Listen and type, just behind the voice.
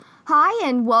Hi,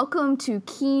 and welcome to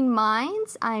Keen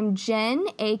Minds. I'm Jen,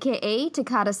 aka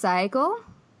Takata Saiko.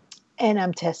 And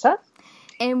I'm Tessa.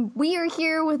 And we are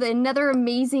here with another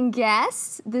amazing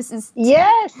guest. This is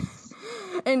Yes!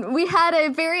 And we had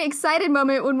a very excited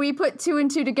moment when we put two and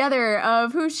two together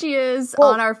of who she is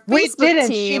on our Facebook we didn't.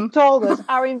 team. She told us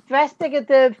our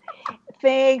investigative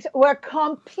things were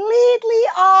completely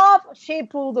off. She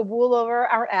pulled the wool over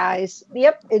our eyes.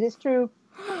 Yep, it is true.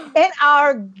 And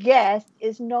our guest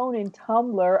is known in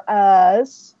Tumblr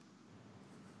as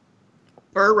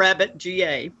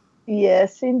Brerrabbitga.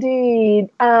 Yes, indeed.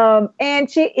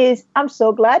 And she is, I'm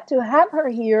so glad to have her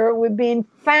here. We've been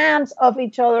fans of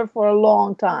each other for a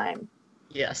long time.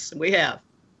 Yes, we have.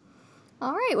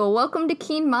 All right, well, welcome to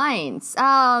Keen Minds.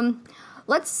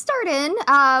 Let's start in.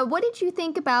 What did you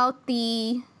think about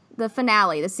the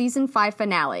finale, the season 5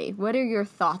 finale? What are your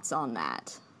thoughts on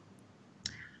that?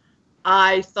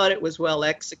 I thought it was well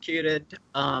executed.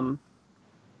 I'm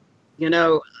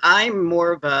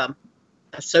more of a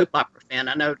soap opera fan.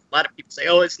 I know a lot of people say,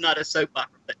 oh, it's not a soap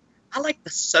opera, but I like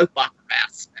the soap opera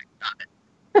aspect of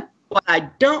it. What I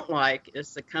don't like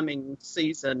is the coming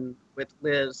season with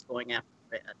Liz going after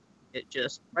Red. It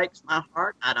just breaks my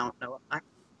heart. I don't know if I can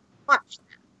watch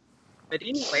that. But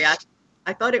anyway,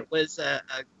 I thought it was a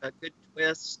good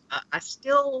twist. I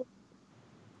still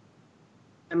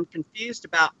am confused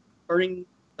about burning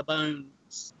the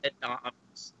bones at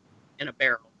Dom's in a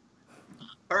barrel.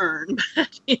 Burn,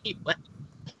 but anyway,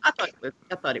 I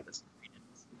thought it was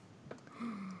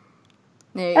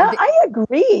great. I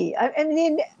agree. I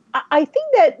mean, I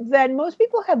think that most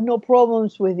people have no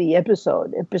problems with the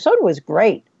episode. The episode was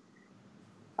great.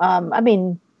 I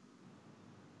mean,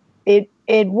 it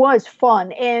was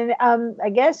fun, and I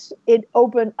guess it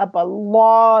opened up a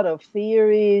lot of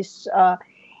theories.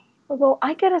 Although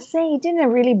I gotta say, it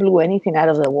didn't really blow anything out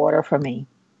of the water for me.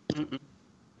 Mm-mm.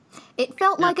 It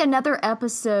felt like another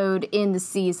episode in the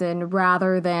season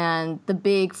rather than the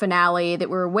big finale that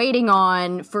we're waiting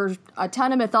on for a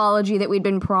ton of mythology that we'd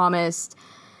been promised.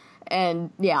 And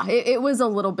yeah, it was a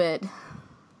little bit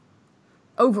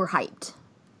overhyped.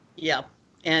 Yeah.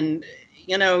 And,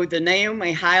 the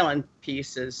Naomi Highland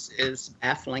piece is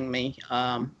baffling me.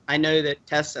 I know that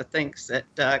Tessa thinks that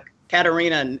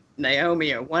Katarina and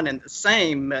Naomi are one and the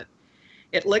same, but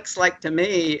it looks like to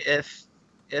me if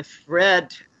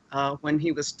Red, when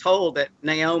he was told that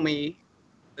Naomi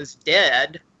was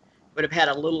dead, would have had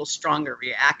a little stronger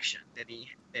reaction than he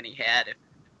had if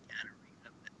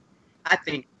Katarina. But I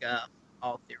think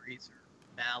all theories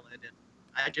are valid, and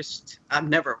I've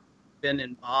never been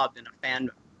involved in a fandom.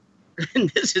 And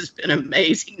this has been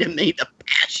amazing to me, the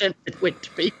passion with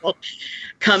which people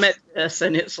come at this,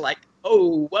 and it's like,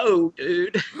 oh, whoa,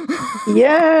 dude.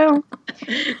 Yeah.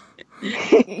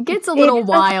 It gets a little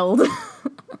wild.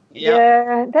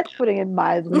 Yeah, that's putting it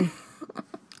mildly.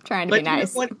 Trying to be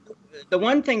nice. The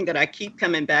one thing that I keep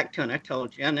coming back to, and I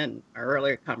told Jen in our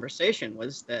earlier conversation,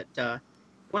 was that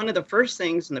one of the first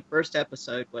things in the first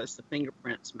episode was the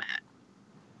fingerprints match.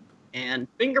 And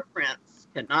fingerprints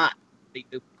cannot be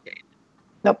duplicated.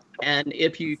 Nope. And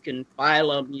if you can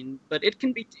file them, but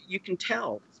you can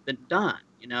tell it's been done,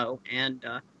 and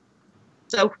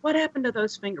so what happened to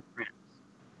those fingerprints?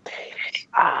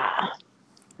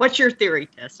 What's your theory,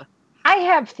 Tessa? I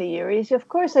have theories. Of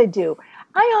course I do.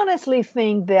 I honestly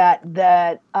think that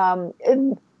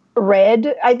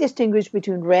Red, I distinguish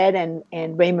between Red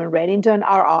and Raymond Reddington,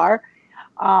 RR.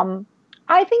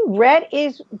 I think Red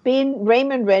has been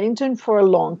Raymond Reddington for a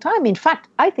long time. In fact,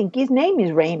 I think his name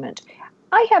is Raymond.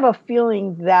 I have a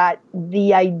feeling that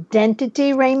the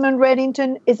identity Raymond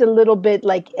Reddington is a little bit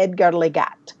like Edgar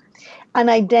Legat, an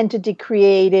identity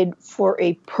created for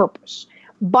a purpose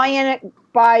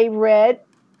by Red,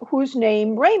 whose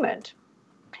name Raymond,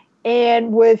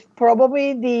 and with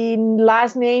probably the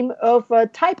last name of a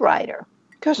typewriter.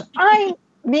 Because I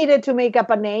needed to make up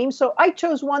a name, so I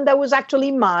chose one that was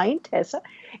actually mine, Tessa,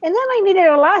 and then I needed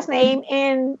a last name,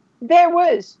 and there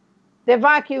was the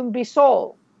Vacuum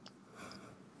Bisol.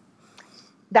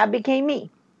 That became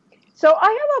me. So I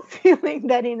have a feeling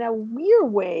that in a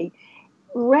weird way,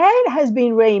 Red has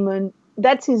been Raymond.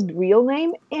 That's his real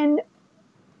name. And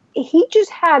he just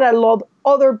had a lot of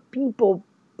other people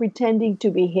pretending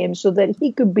to be him so that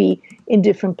he could be in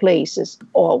different places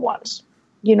all at once.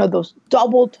 Those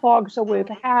double talks that we've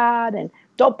had and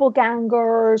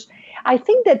doppelgangers. I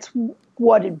think that's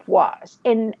what it was.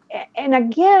 And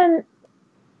again,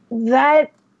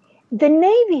 that the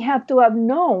Navy had to have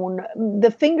known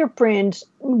the fingerprints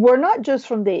were not just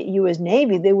from the U.S.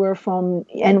 Navy. They were from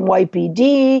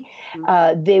NYPD.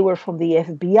 They were from the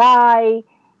FBI.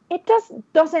 it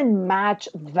doesn't match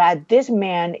that this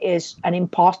man is an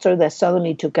imposter that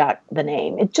suddenly took out the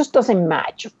name. It just doesn't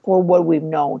match for what we've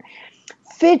known.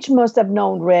 Fitch must have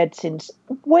known Red since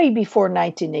way before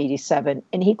 1987,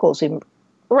 and he calls him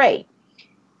Ray.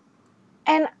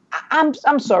 And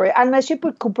I'm sorry, unless you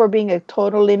put Cooper being a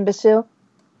total imbecile,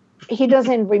 he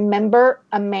doesn't remember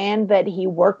a man that he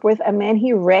worked with, a man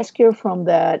he rescued from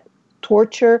the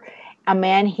torture, a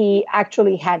man he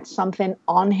actually had something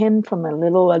on him from a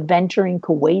little adventure in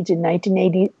Kuwait in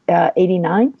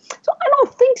 1989. So I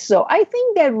don't think so. I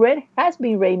think that Red has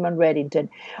been Raymond Reddington.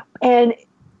 And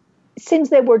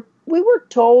since we were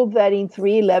told that in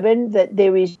 311 that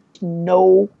there is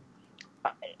no,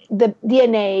 the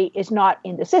DNA is not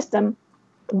in the system,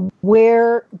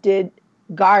 where did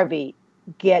Garvey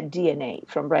get DNA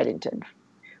from Reddington?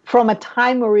 From a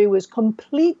time where he was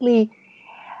completely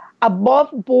above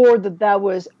board that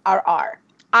was RR.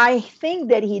 I think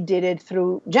that he did it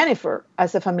through Jennifer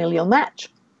as a familial match.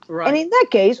 Right. And in that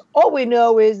case, all we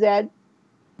know is that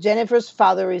Jennifer's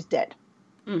father is dead.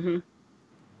 Mm-hmm.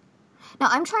 Now,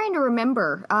 I'm trying to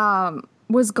remember,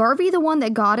 was Garvey the one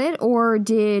that got it, or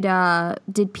did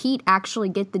Pete actually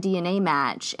get the DNA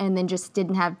match and then just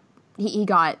didn't have, he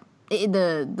got,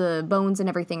 the bones and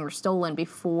everything were stolen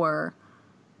before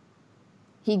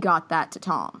he got that to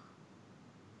Tom?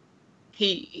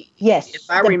 Yes,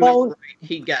 if I remember right,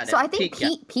 he got it. So I think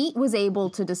Pete was able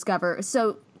to discover,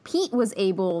 so Pete was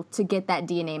able to get that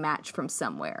DNA match from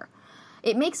somewhere.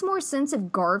 It makes more sense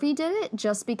if Garvey did it,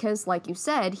 just because, like you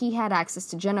said, he had access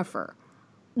to Jennifer.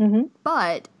 Mm-hmm.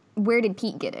 But where did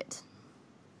Pete get it?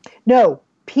 No,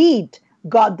 Pete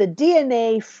got the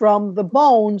DNA from the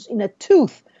bones in a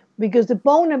tooth because the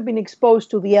bone had been exposed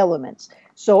to the elements.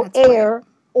 So that's air right.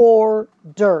 Or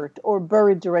dirt, or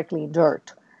buried directly in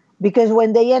dirt. Because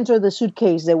when they entered the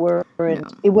suitcase, they were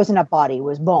it wasn't a body; it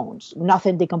was bones.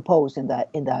 Nothing decomposed in that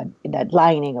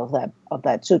lining of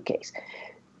that suitcase.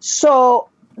 So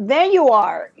then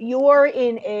you're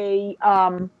in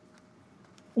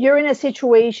a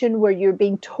situation where you're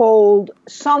being told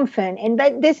something, and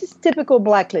that this is typical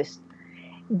Blacklist.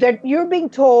 That you're being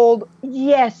told,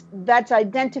 yes, that's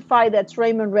identified, that's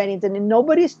Raymond Reddington, and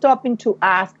nobody's stopping to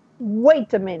ask,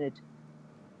 wait a minute,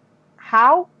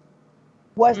 how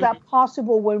was that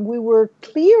possible when we were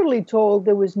clearly told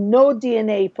there was no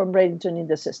DNA from Reddington in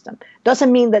the system?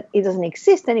 Doesn't mean that it doesn't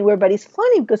exist anywhere, but it's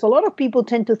funny because a lot of people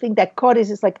tend to think that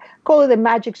Curtis is like, call it a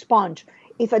magic sponge.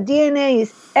 If a DNA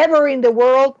is ever in the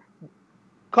world,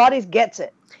 Curtis gets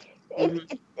it.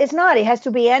 It's not. It has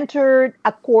to be entered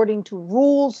according to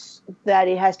rules, that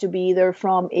it has to be either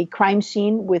from a crime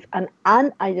scene with an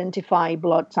unidentified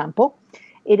blood sample.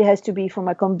 It has to be from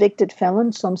a convicted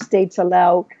felon. Some states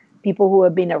allow people who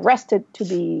have been arrested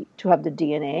to have the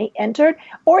DNA entered,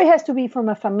 or it has to be from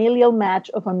a familial match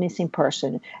of a missing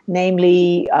person,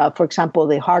 namely, for example,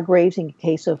 the Hargraves in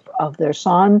case of their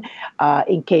son,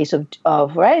 in case of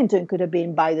Reddington could have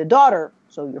been by the daughter.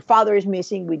 So your father is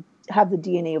missing, we have the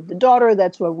DNA of the daughter,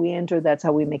 that's what we enter, that's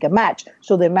how we make a match.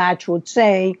 So the match would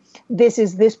say, this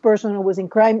is this person who was in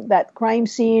that crime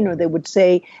scene, or they would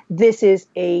say, this is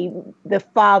the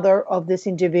father of this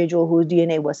individual whose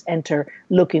DNA was entered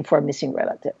looking for a missing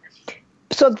relative.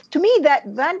 So to me,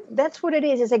 that's what it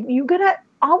is. It's like, you gotta,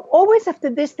 always after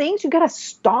these things, you gotta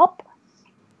stop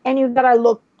and you gotta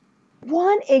look,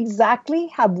 what exactly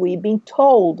have we been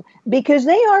told? Because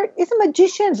it's a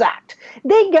magician's act.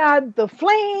 They got the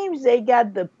flames, they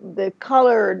got the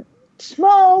colored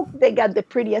smoke, they got the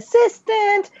pretty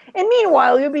assistant, and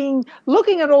meanwhile you're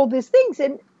looking at all these things,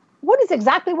 and what is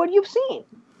exactly what you've seen?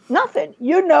 Nothing.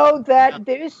 You know that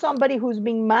there is somebody who's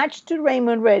being matched to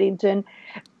Raymond Reddington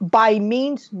by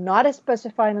means not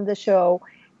specified in the show,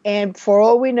 and for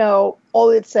all we know,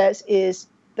 all it says is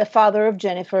the father of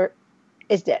Jennifer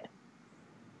is dead.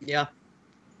 Yeah.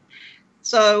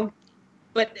 So,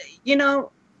 but,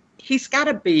 he's got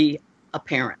to be a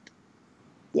parent.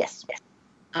 Yes.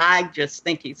 I just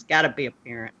think he's got to be a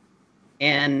parent.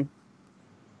 And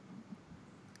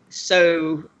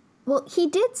so... Well, he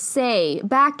did say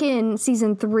back in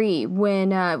season 3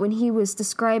 when he was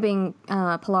describing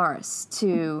Polaris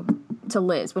to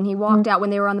Liz, when he walked out,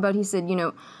 when they were on the boat, he said,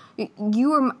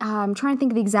 you are, I'm trying to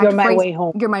think of the exact phrase. You're my way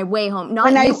home. You're my way home.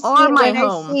 Not you are my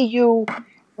home.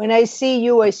 When I see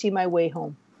you, I see my way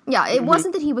home. Yeah, it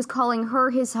wasn't that he was calling her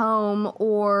his home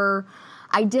or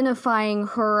identifying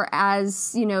her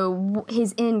as,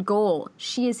 his end goal.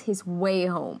 She is his way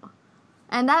home.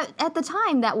 And that, at the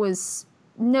time, that was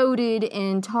noted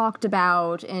and talked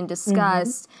about and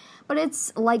discussed. But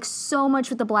it's like so much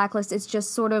with the Blacklist, it's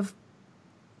just sort of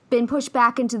been pushed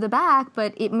back into the back,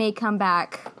 but it may come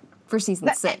back for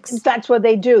season 6. That's what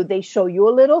they do. They show you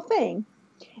a little thing,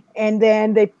 and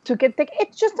then they took it.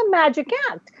 It's just a magic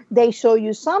act. They show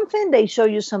you something, they show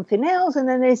you something else, and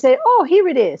then they say, "Oh, here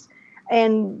it is."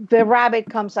 And the rabbit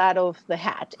comes out of the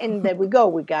hat, and there we go.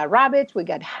 We got rabbits, we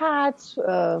got hats,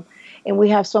 and we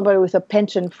have somebody with a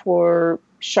penchant for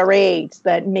charades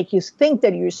that make you think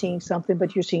that you're seeing something,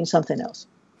 but you're seeing something else.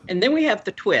 And then we have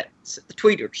the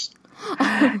tweeters.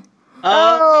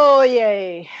 Oh,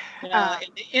 yay. In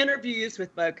the interviews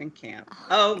with Bokenkamp.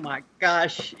 Oh, my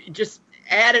gosh. Just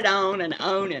add it on and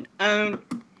on and on.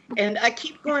 And I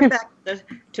keep going back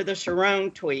to the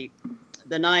Sharon tweet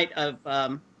the night of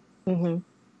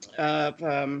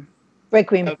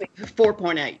Requiem.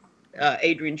 4.8,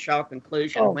 Adrian Shaw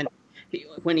conclusion,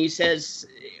 when he says,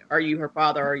 "Are you her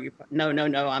father? Are you?" No,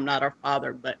 I'm not her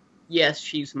father, but yes,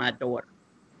 she's my daughter.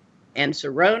 And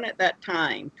Sharon at that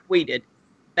time tweeted,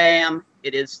 "Bam,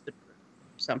 it is the truth."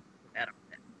 Something to that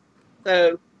effect.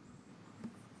 So,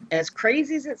 as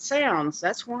crazy as it sounds,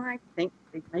 that's why I think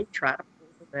they may try to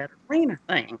pull that arena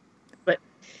thing. But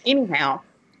anyhow,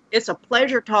 it's a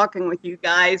pleasure talking with you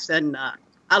guys, and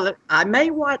I may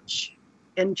watch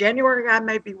in January. I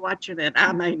may be watching it.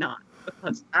 I may not,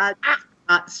 because I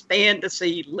cannot stand to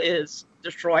see Liz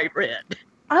destroy Red.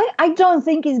 I don't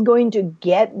think it's going to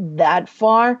get that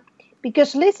far,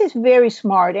 because Liz is very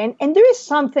smart, and there is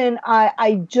something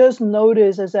I just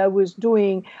noticed as I'm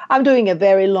doing a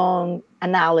very long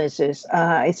analysis.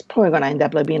 It's probably going to end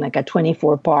up being like a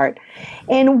 24-part.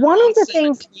 And one of the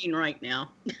things... 17 right now.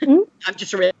 I've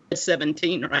just read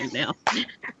 17 right now.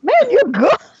 Man, you're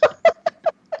good.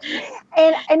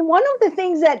 and one of the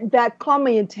things that caught my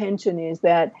attention is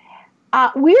that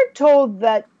we're told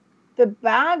that the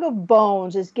bag of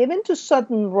bones is given to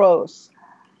Sutton Rose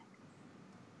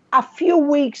a few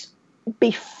weeks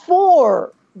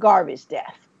before Garvey's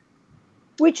death,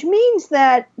 which means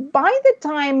that by the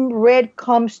time Red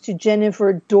comes to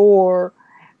Jennifer Dorr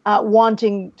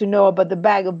wanting to know about the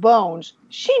bag of bones,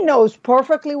 she knows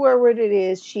perfectly where it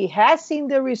is. She has seen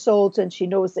the results, and she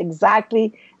knows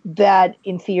exactly that,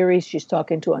 in theory, she's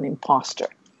talking to an imposter.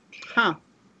 Huh.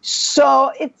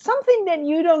 So it's something that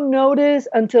you don't notice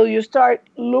until you start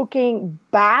looking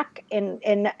back, and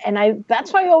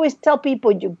that's why I always tell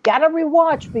people you gotta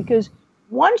rewatch, because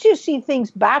once you see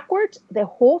things backwards, the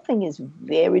whole thing is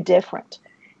very different.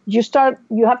 You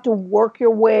have to work your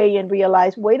way and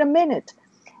realize, wait a minute,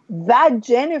 that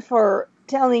Jennifer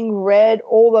telling Red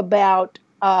all about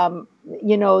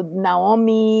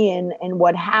Naomi and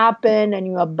what happened, and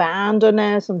you abandon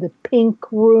us in the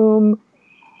pink room.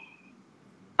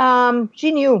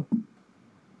 She knew,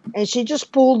 and she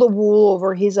just pulled the wool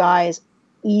over his eyes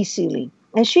easily.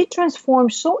 And she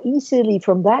transformed so easily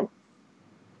from that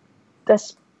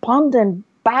despondent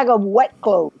bag of wet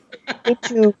clothes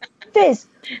into this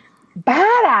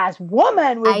badass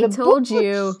woman with I told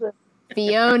you,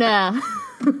 Fiona.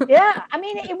 Yeah, I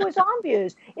mean, it was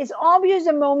obvious. It's obvious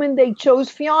the moment they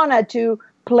chose Fiona to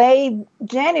play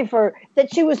Jennifer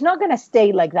that she was not going to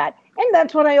stay like that. And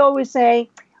that's what I always say.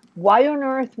 Why on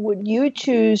earth would you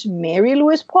choose Mary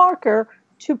Louise Parker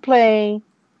to play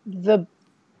the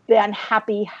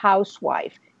unhappy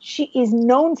housewife? She is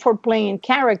known for playing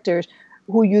characters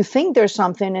who you think there's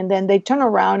something, and then they turn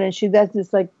around and she does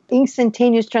this like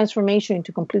instantaneous transformation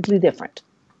into completely different.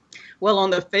 Well, on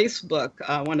the Facebook,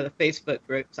 one of the Facebook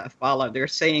groups I follow, they're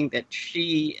saying that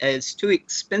she is too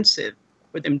expensive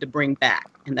for them to bring back.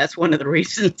 And that's one of the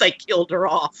reasons they killed her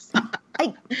off.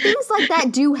 Things like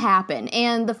that do happen.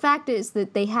 And the fact is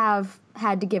that they have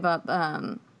had to give up,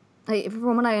 from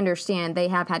what I understand, they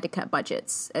have had to cut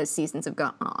budgets as seasons have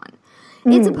gone on.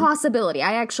 It's a possibility.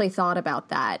 I actually thought about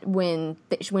that when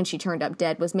she turned up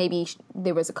dead, was maybe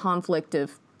there was a conflict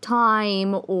of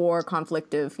time or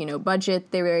conflict of,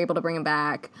 budget. They were able to bring him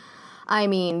back. I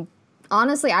mean,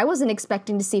 honestly, I wasn't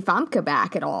expecting to see Famke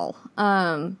back at all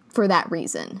for that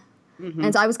reason. Mm-hmm.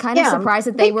 And so I was kind of surprised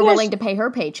that they were willing to pay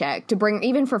her paycheck to bring,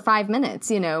 even for 5 minutes,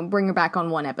 bring her back on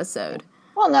one episode.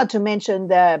 Well, not to mention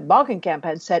that Bokenkamp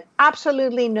had said,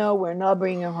 absolutely no, we're not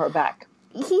bringing her back.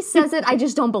 He says it, I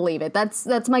just don't believe it.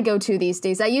 That's my go-to these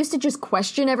days. I used to just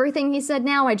question everything he said.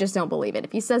 Now I just don't believe it.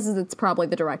 If he says it, it's probably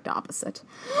the direct opposite.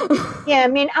 Yeah, I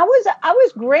mean, I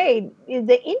was great.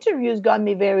 The interviews got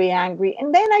me very angry.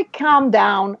 And then I calmed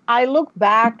down. I look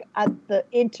back at the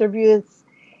interviews,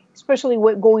 especially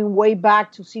going way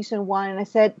back to season 1. And I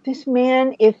said, this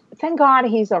man, thank God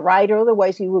he's a writer.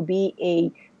 Otherwise, he would be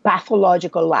a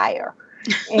pathological liar.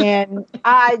 And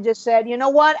I just said, you know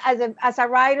what? As a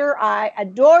writer, I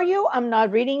adore you. I'm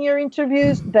not reading your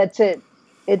interviews. That's it.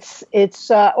 It's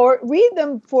or read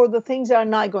them for the things that are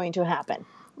not going to happen.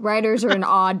 Writers are an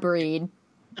odd breed.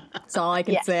 That's all I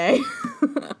can say.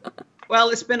 Well,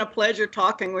 it's been a pleasure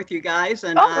talking with you guys.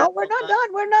 And no, we're not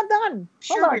done. We're not done.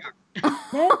 Sure we are.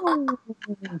 No.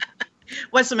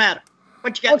 What's the matter?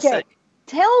 What you got to say?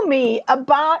 Tell me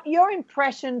about your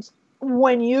impressions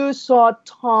when you saw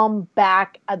Tom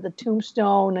back at the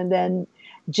tombstone and then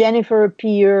Jennifer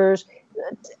appears.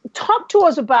 Talk to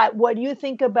us about what you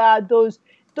think about those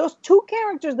two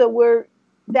characters that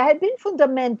had been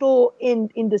fundamental in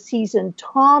the season.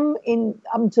 Tom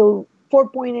until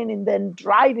 4.8 and then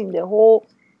driving the whole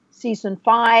season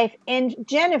 5, and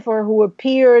Jennifer, who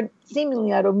appeared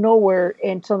seemingly out of nowhere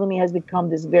and suddenly has become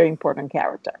this very important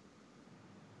character.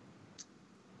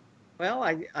 Well,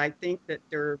 I think that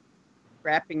they're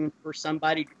scrapping for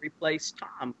somebody to replace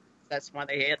Tom. That's why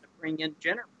they had to bring in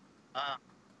Jennifer. I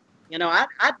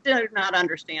do not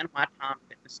understand why Tom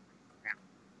didn't stick around.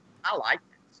 I like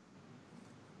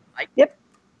it. Yep.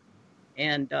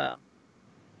 And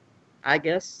I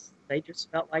guess they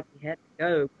just felt like he had to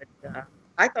go. But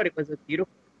I thought it was a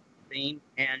beautiful scene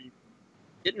and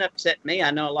didn't upset me.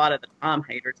 I know a lot of the Tom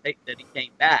haters hate that he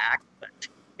came back, but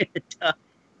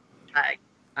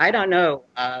I don't know.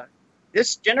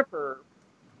 This Jennifer,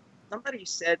 somebody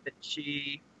said that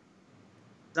she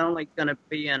is only going to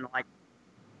be in like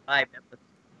 5 episodes.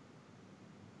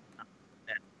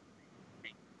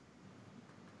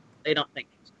 They don't think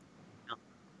she's going to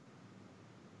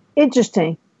be.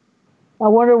 Interesting. I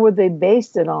wonder what they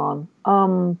based it on.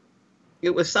 It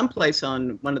was someplace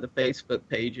on one of the Facebook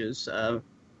pages.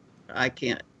 I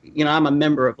can't, I'm a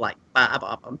member of like 5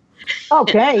 of them.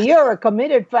 Okay, you're a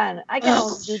committed fan. I can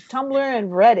only do Tumblr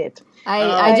and Reddit.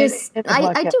 I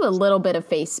do a little bit of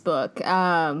Facebook,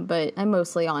 but I'm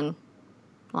mostly on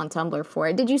Tumblr for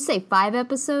it. Did you say 5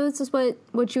 episodes is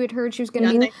what you had heard she was going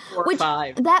to be? I think 4 or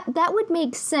 5. That would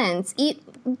make sense.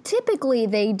 Typically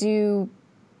they do.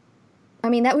 I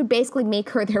mean, that would basically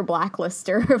make her their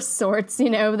blacklister of sorts.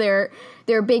 They're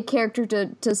a big character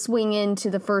to swing into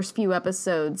the first few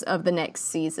episodes of the next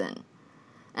season.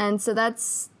 And so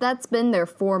that's been their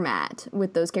format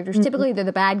with those characters. Mm-hmm. Typically, they're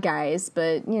the bad guys,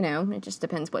 but, it just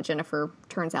depends what Jennifer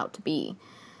turns out to be.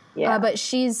 Yeah. But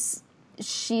she's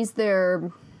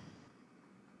their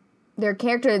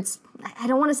character. I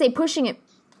don't want to say pushing it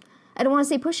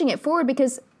forward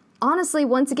because, honestly,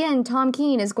 once again, Tom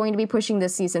Keene is going to be pushing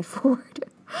this season forward.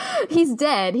 He's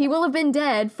dead. He will have been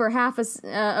dead for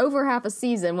over half a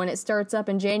season when it starts up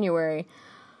in January.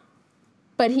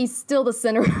 But he's still the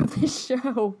center of the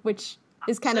show, which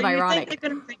is kind of ironic. So you think they're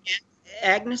going to bring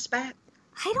Agnes back?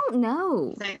 I don't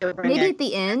know. Maybe at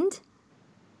the end?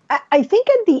 I think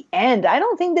at the end. I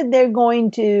don't think that they're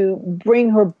going to bring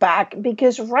her back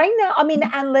because right now,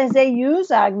 unless they use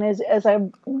Agnes as a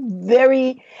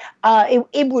very,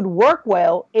 it would work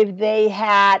well if they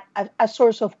had a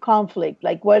source of conflict.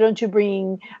 Like, why don't you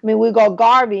we got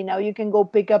Garvey, now you can go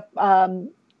pick up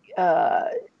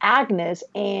Agnes,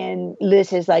 and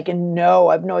Liz is like, no,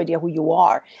 I have no idea who you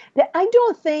are. I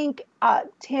don't think,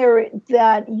 Terre,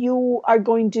 that you are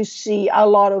going to see a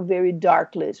lot of very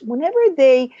dark Liz. Whenever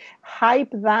they hype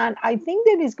that, I think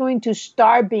that it's going to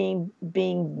start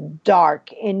being dark.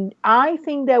 And I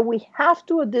think that we have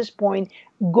to, at this point,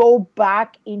 go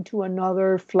back into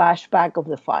another flashback of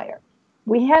the fire.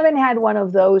 We haven't had one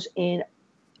of those in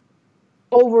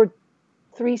over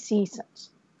 3 seasons.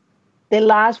 The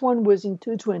last one was in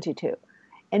 222.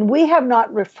 And we have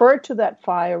not referred to that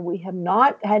fire. We have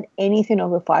not had anything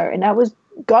of the fire. And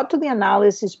got to the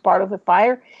analysis part of the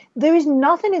fire. There is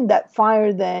nothing in that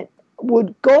fire that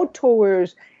would go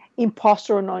towards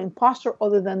imposter or non-imposter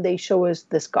other than they show us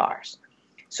the scars.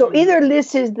 So either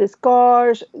Liz is the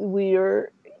scars,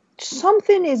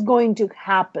 something is going to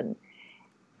happen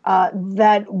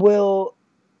that will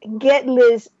get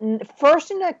Liz first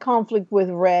in a conflict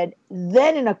with Red,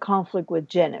 then in a conflict with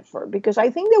Jennifer, because I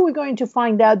think that we're going to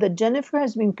find out that Jennifer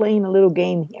has been playing a little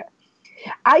game here.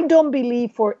 I don't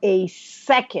believe for a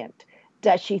second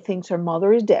that she thinks her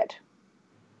mother is dead.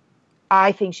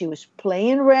 I think she was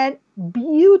playing Red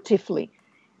beautifully,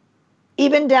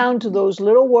 even down to those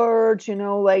little words,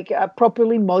 like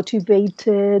properly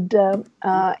motivated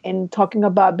and talking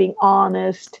about being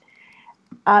honest.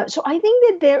 So I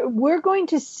think that we're going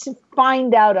to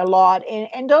find out a lot,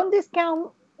 and don't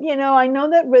discount. I know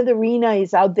that Red Arena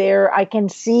is out there. I can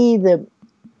see the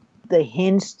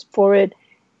hints for it.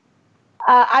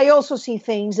 I also see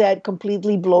things that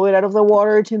completely blow it out of the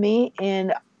water to me,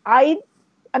 and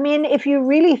if you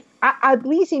really, at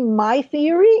least in my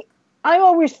theory, I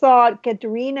always thought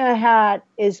Katerina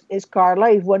is Carla,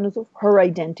 is one of her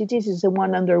identities, is the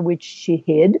one under which she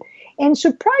hid. And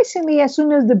surprisingly, as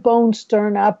soon as the bones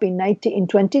turn up in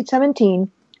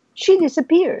 2017, she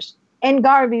disappears. and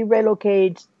Garvey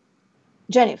relocates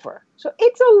Jennifer. So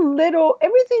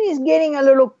everything is getting a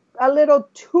little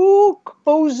too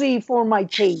cozy for my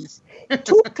taste,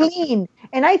 too clean.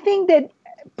 And I think that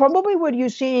probably what you're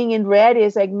seeing in Red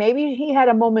is like maybe he had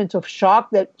a moment of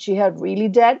shock that she had really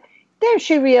died. Then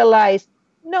she realized,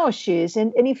 no, she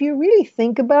isn't. And if you really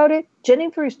think about it,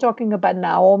 Jennifer is talking about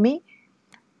Naomi.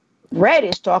 Red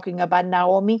is talking about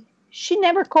Naomi. She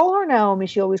never called her Naomi.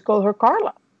 She always called her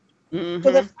Carla. Mm-hmm.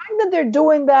 So the fact that they're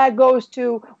doing that goes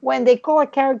to when they call a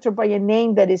character by a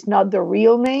name that is not the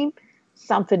real name,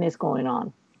 something is going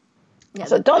on. Yeah,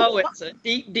 so it's a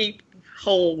deep, deep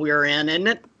hole we're in, isn't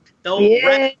it?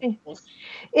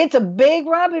 It's a big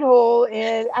rabbit hole,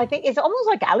 and I think it's almost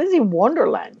like Alice in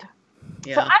Wonderland.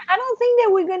 Yeah. So I don't think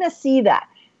that we're going to see that.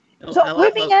 No, so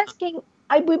we've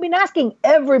been asking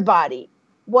everybody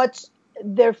what's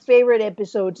their favorite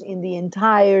episodes in the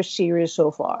entire series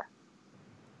so far.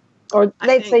 Or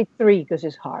let's say 3 because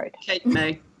it's hard. Kate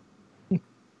May.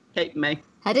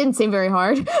 That didn't seem very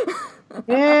hard.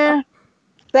 Yeah.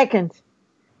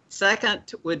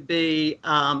 Second would be,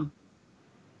 I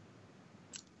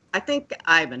think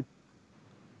Ivan.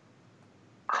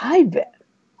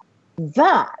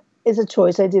 That is a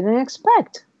choice I didn't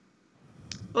expect.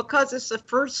 Because it's the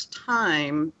first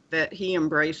time that he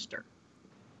embraced her.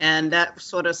 And that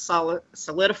sort of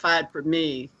solidified for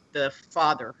me the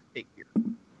father figure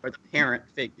or the parent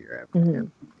figure of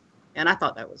him. And I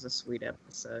thought that was a sweet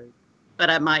episode.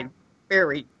 But my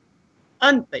very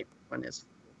unfavorite one is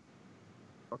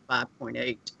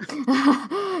 5.8.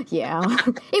 Yeah.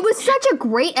 It was such a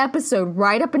great episode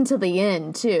right up until the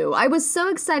end, too. I was so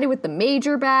excited with the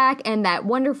Major back and that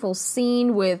wonderful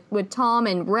scene with Tom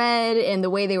and Red and the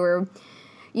way they were,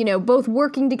 both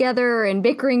working together and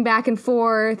bickering back and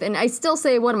forth. And I still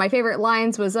say one of my favorite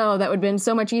lines was, that would have been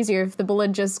so much easier if the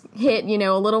bullet just hit,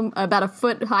 about a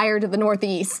foot higher to the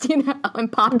northeast,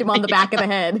 and popped him on the back of the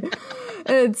head.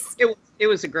 It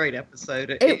was a great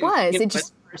episode. It was. It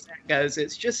just, as far as that goes,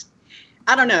 it's just,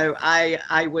 I don't know.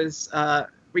 I was a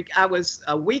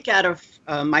week out of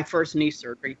my first knee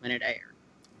surgery when it aired.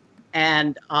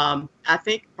 And I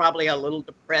think probably a little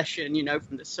depression,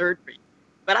 from the surgery.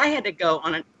 But I had to go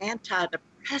on an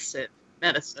antidepressant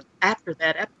medicine after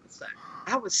that episode.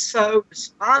 I was so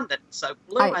despondent, so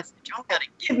blue. I said, y'all got to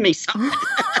give me something.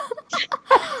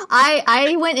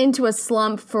 I went into a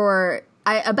slump for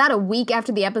about a week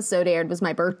after the episode aired was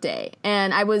my birthday.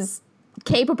 And I was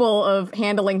capable of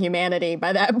handling humanity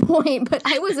by that point. But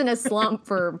I was in a slump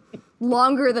for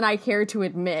longer than I care to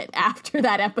admit after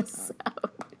that episode.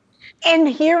 And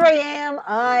here I am.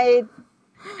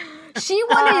 She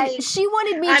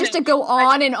wanted me just to go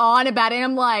on and on about it. And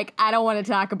I'm like, I don't want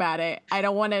to talk about it.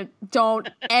 Don't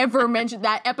ever mention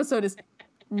that episode is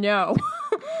no.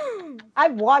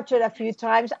 I've watched it a few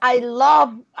times. I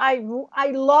love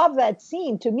that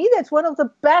scene. To me, that's one of the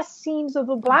best scenes of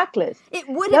The Blacklist. It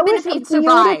would have been if he'd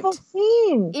survived. Beautiful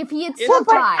scene. If he had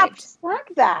survived.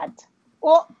 Abstract that.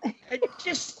 Well, it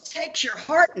just takes your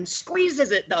heart and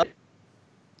squeezes it, though.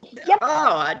 Yep.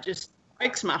 Oh, it just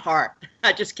breaks my heart.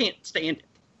 I just can't stand it.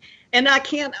 And I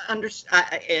can't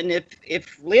understand. And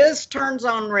if Liz turns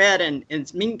on Red and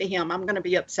is mean to him, I'm going to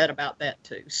be upset about that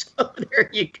too. So there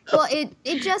you go. Well,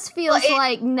 it just feels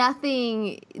like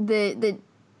nothing that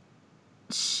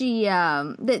she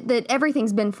that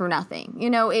everything's been for nothing.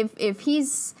 If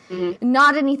he's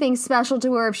not anything special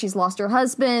to her, if she's lost her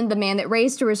husband, the man that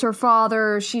raised her is her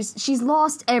father, she's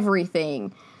lost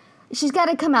everything. She's got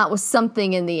to come out with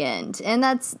something in the end. And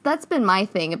that's been my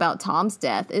thing about Tom's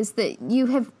death, is that you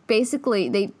have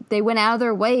basically, they went out of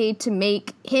their way to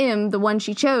make him the one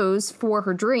she chose for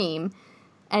her dream,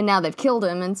 and now they've killed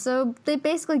him, and so they've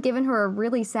basically given her a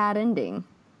really sad ending.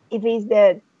 If he's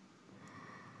dead.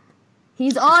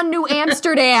 He's on New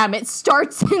Amsterdam. It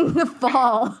starts in the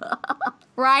fall.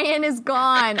 Ryan is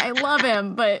gone. I love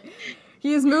him, but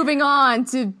he is moving on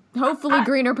to hopefully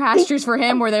greener pastures for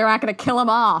him where they're not going to kill him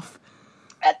off.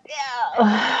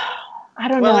 I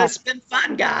don't know. Well, it's been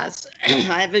fun, guys.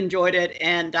 I've enjoyed it,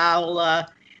 and I'll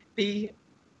be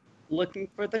looking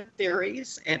for the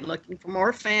theories and looking for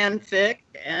more fanfic.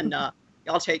 And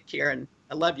y'all take care, and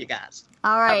I love you guys.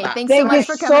 All right. Bye-bye. Thanks so much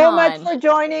for coming on. Thank you so much for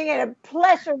joining, and a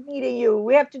pleasure meeting you.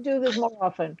 We have to do this more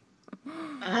often.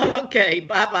 Okay.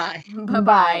 Bye-bye.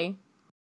 Bye-bye.